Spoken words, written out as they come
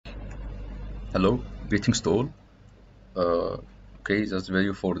Hello, greetings to all. Uh, okay, that's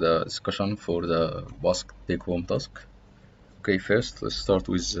video for the discussion for the Bask take home task. Okay, first let's start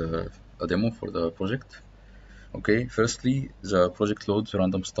with a demo for the project. Okay, firstly, the project loads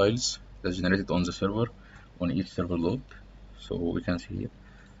random styles that's generated on the server on each server load. So we can see here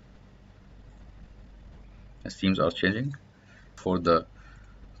as themes are changing for the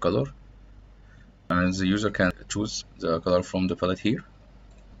color, and the user can choose the color from the palette here.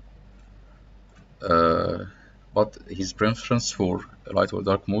 But his preference for light or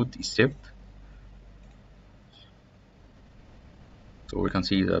dark mode is saved. So we can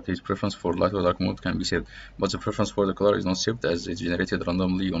see that his preference for light or dark mode can be saved, but the preference for the color is not saved as it's generated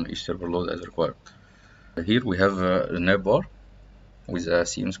randomly on each server load as required. Here we have a navbar with a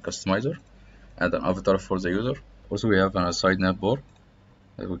themes customizer and an avatar for the user. Also we have a side navbar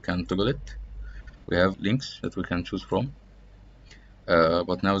that we can toggle it. We have links that we can choose from,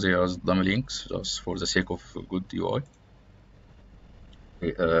 but now they are dummy links just for the sake of good UI.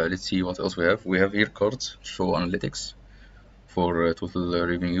 Let's see what else we have. We have here cards show analytics for total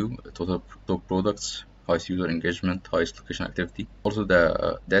revenue, total top products, highest user engagement, highest location activity. Also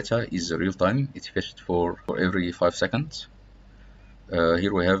the data is real time, it's fetched for every 5 seconds.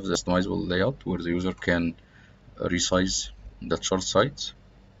 Here we have the customizable layout where the user can resize the chart size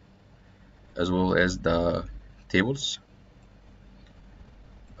as well as the tables.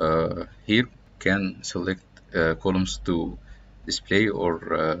 Here can select columns to display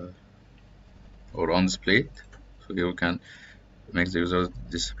or undisplay it. So here we can make the user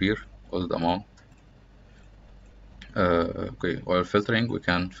disappear all the amount. Okay, while filtering, we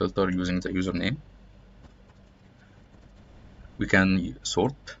can filter using the username. We can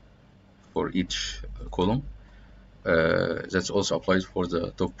sort for each column. That also applies for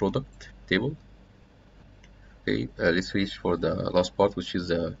the top product table. Okay, let's reach for the last part, which is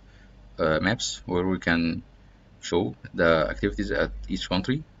the maps, where we can show the activities at each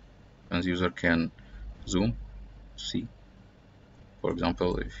country, and the user can zoom to see. For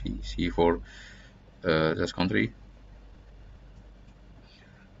example, if he see for this country.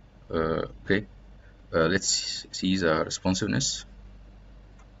 Okay, let's see the responsiveness.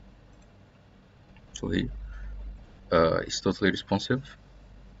 So here it's totally responsive.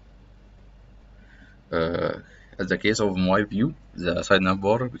 As the case of my view, the side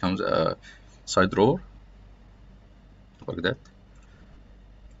navbar becomes a side drawer like that.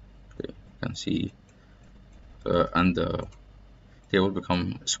 Okay, you can see, and the table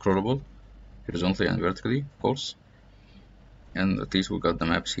become scrollable horizontally and vertically, of course. And at least we got the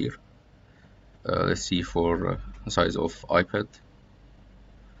maps here. Let's see for the size of iPad.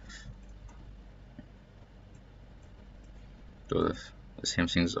 So the same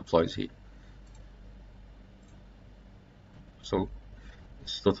things applies here. So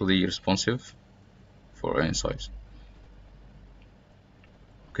it's totally responsive for any size.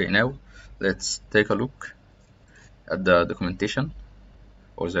 Okay, now let's take a look at the documentation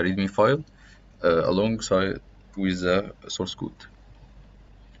or the readme file alongside with the source code.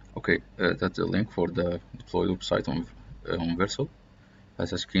 Okay, that's the link for the deployed website on Vercel.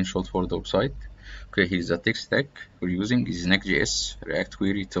 That's a screenshot for the website. Okay, here's the tech stack we're using is Next.js, React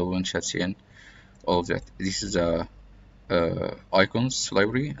Query, Tailwind, Shadcn, all of that. This is the icons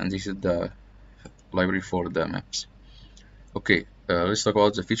library, and this is the library for the maps. Okay, let's talk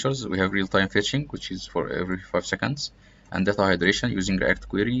about the features. We have real-time fetching, which is for every 5 seconds, and data hydration using React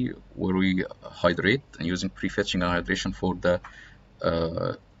Query, where we hydrate, and using prefetching and hydration for the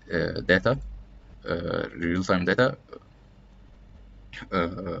data, real-time data.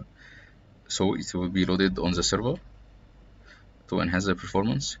 So it will be loaded on the server to enhance the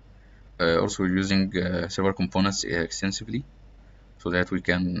performance. Also, we're using server components extensively so that we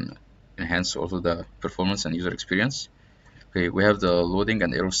can enhance also the performance and user experience. Okay, we have the loading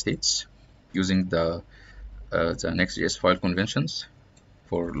and error states using the Next.js file conventions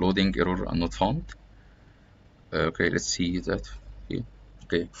for loading, error, and not found. Okay, let's see that here.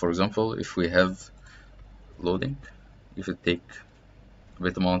 Okay, for example, if we have loading, if it take a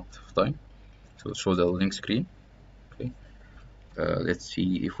bit amount of time to show the loading screen. Okay, let's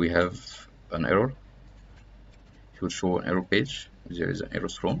see if we have an error. It will show an error page if there is an error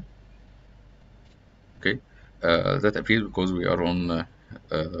thrown. Okay, that appears because we are on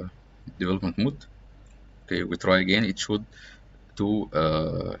development mode. Okay, we try again. It should to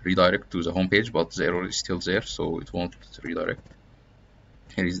redirect to the home page, but the error is still there, so it won't redirect.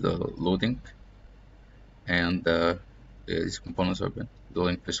 Here is the loading, and these components have been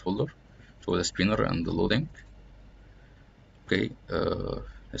loading placeholder, so the spinner and the loading. Okay,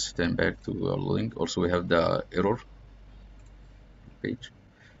 let's turn back to our loading. Also, we have the error page.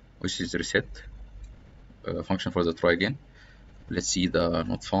 which is reset function for the try again. Let's see the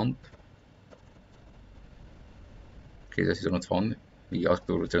not found. Okay, that is not found. We ask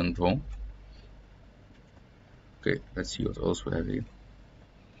to return to home. Okay, let's see what else we have here.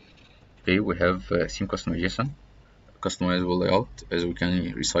 Okay, we have theme customization, customizable layout, as we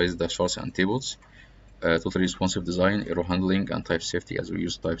can resize the charts and tables, totally responsive design, error handling, and type safety, as we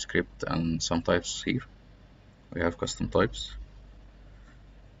use TypeScript and some types here. We have custom types.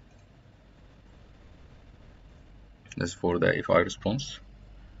 That's for the API response.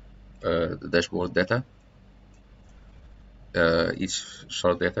 The dashboard data. Each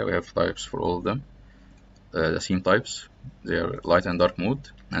chart data, we have types for all of them. The theme types, they are light and dark mode,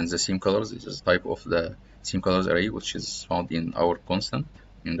 and the theme colors is a type of the theme colors array, which is found in our constant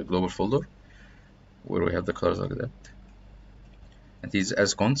in the global folder, where we have the colors like that. It is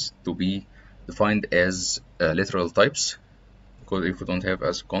as const to be defined as literal types, because if we don't have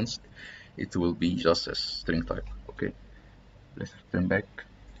as const, it will be just a string type. Okay, let's turn back.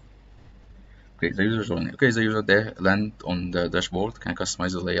 Okay, the user join. Okay, the user there land on the dashboard, can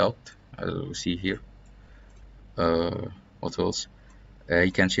customize the layout as we see here. What else? He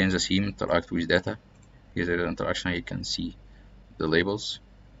can change the theme, interact with data. Here's the interaction. You can see the labels.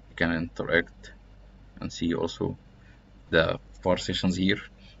 You can interact and see also the partitions here.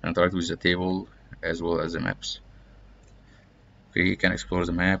 Interact with the table as well as the maps. Okay, you can explore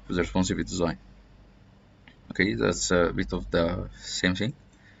the map with the responsive design. Okay, that's a bit of the same thing.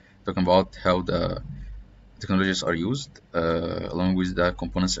 Talking about how the technologies are used along with the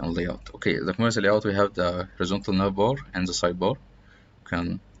components and layout. Okay, the components and layout, we have the horizontal navbar and the sidebar. You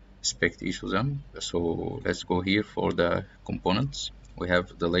can inspect each of them. So let's go here for the components. We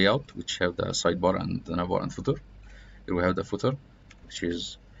have the layout, which have the sidebar and the navbar and footer. Here we have the footer, which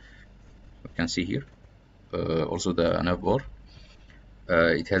is, you can see here. Also the navbar.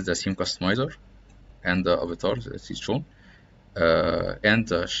 It has the theme customizer and the avatar that is shown. And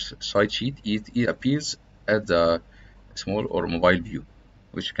the side sheet, it appears at the small or mobile view,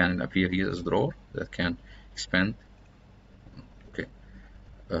 which can appear here as a drawer that can expand. Okay,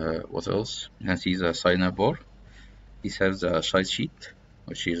 what else? You can see the side navbar. It has the side sheet,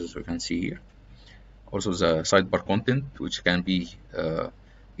 which is, you can see here. Also the sidebar content, which can be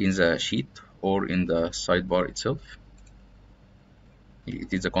in the sheet or in the sidebar itself.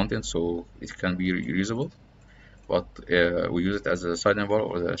 It is the content, so it can be reusable, but we use it as a side navbar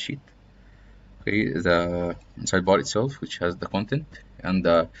or the sheet. Okay, the sidebar itself, which has the content, and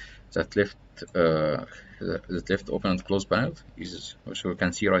that left open and close panel is, which you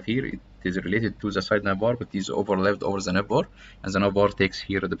can see right here. It is related to the side navbar, but is overlapped over the navbar, and the navbar takes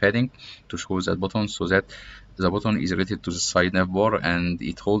here the padding to show that button, so that the button is related to the side navbar and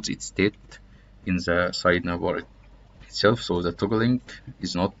it holds its state in the side navbar itself. So the toggling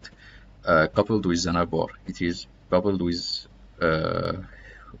is not coupled with the navbar; it is coupled with the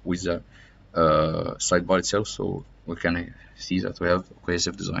sidebar itself, so we can see that we have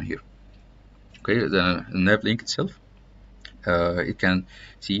cohesive design here. Okay, the nav link itself, it can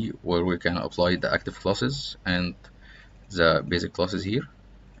see where we can apply the active classes and the basic classes here.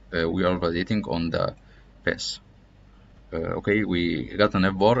 We are validating on the pass. Okay, we got a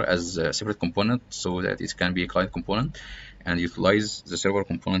navbar as a separate component so that it can be a client component, and utilize the server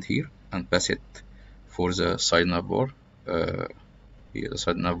component here and pass it for the side navbar. Here the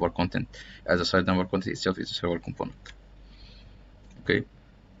side navbar content, as the side navbar content itself is a server component. Okay,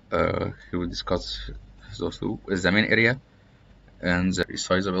 here we discuss those two. Is the main area and the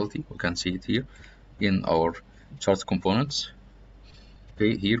resizability. We can see it here in our chart components.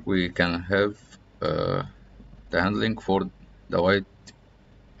 Okay, here we can have the handling for the wide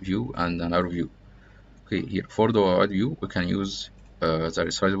view and the narrow view. Okay, here for the wide view we can use the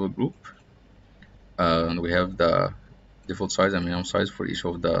resizable group, and we have the default size and minimum size for each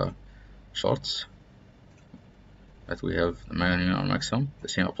of the charts that we have, the minimum and maximum. The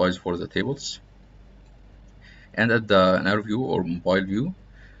same applies for the tables. And at the narrow view or mobile view,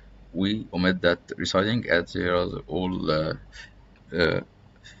 we omit that resizing, as they are all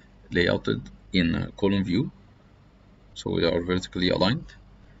layouted in column view, so they are vertically aligned,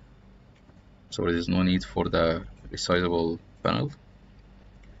 so there is no need for the resizable panel.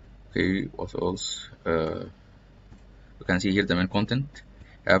 Okay, what else? You can see here the main content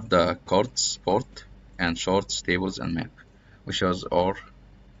have the cards part and charts, tables, and map, which are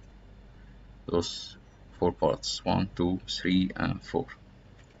those 4 parts: 1, 2, 3, and 4.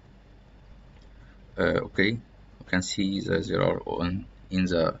 Okay, you can see that there are in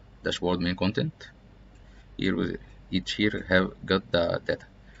the dashboard main content. Here each here have got the data.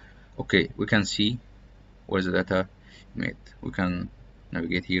 Okay, we can see where the data made. We can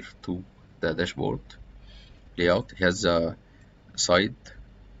navigate here to the dashboard layout. It has a sidebar,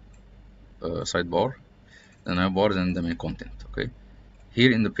 the navbar, and the main content. Okay,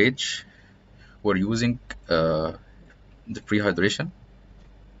 here in the page we're using the pre-hydration.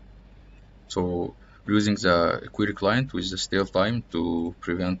 So we're using the query client with the stale time to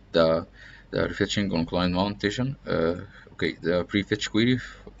prevent the refetching on client mountation. Okay, the pre-fetch query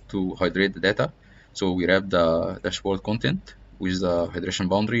to hydrate the data. So we wrap the dashboard content with the hydration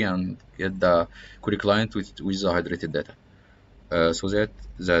boundary and get the query client with the hydrated data. So that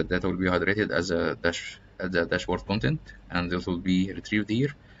the data will be hydrated as the dashboard content, and it will be retrieved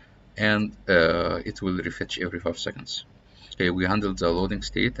here, and it will refetch every 5 seconds. Okay, we handled the loading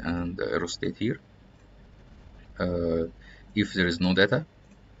state and the error state here. If there is no data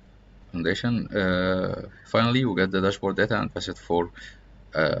foundation, finally we get the dashboard data and pass it for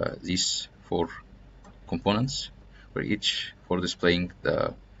these 4 components, for each for displaying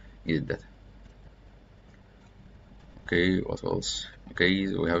the needed data. Okay, what else? Okay,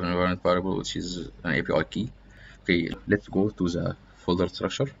 so we have an environment variable which is an API key. Okay, let's go to the folder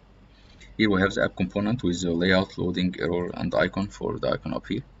structure. Here we have the app component with the layout, loading, error, and icon for the icon up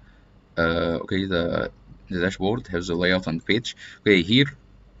here. Okay, the dashboard has the layout and page. Okay, here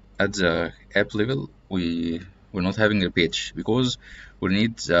at the app level, we're not having a page because we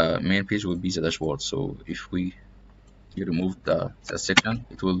need the main page will be the dashboard. So if we remove the section,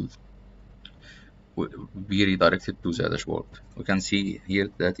 it will be redirected to the dashboard. We can see here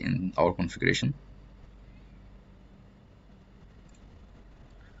that in our configuration,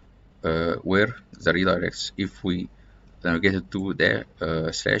 where the redirects, if we navigate to the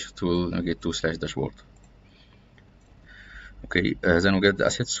slash, it will navigate to slash dashboard. Okay, then we get the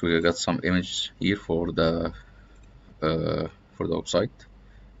assets. We got some images here for the website.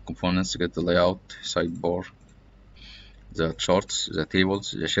 Components, get the layout, sidebar, the charts, the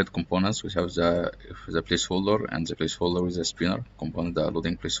tables, the shared components. We have the placeholder and the placeholder with the spinner component, the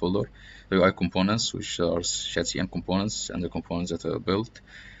loading placeholder. The UI components, which are Shadcn components and the components that are built.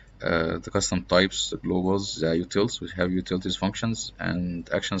 The custom types, the globals, the utils. We have utilities functions and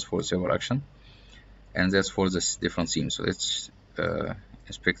actions for server action. And that's for this different themes. So let's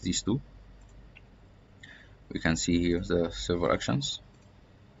inspect these two. We can see here the server actions.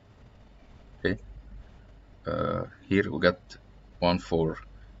 Okay. Here we got one for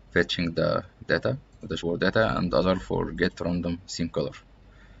fetching the data, the dashboard data, and other for get random theme color,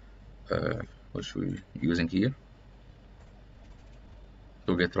 which we're using here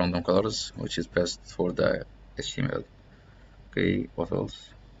to get random colors, which is best for the HTML. Okay, what else?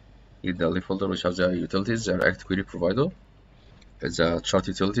 In the link folder, which has the utilities, the React query provider, the chart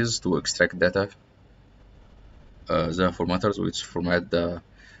utilities to extract data, the formatters which format the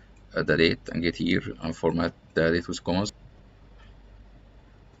date and get here and format the date with commas.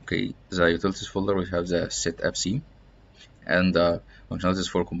 Okay, the utilities folder which have the set app theme and functionalities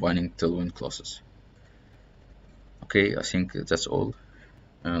for combining Tailwind classes. Okay, I think that's all,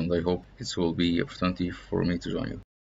 and I hope it will be an opportunity for me to join you.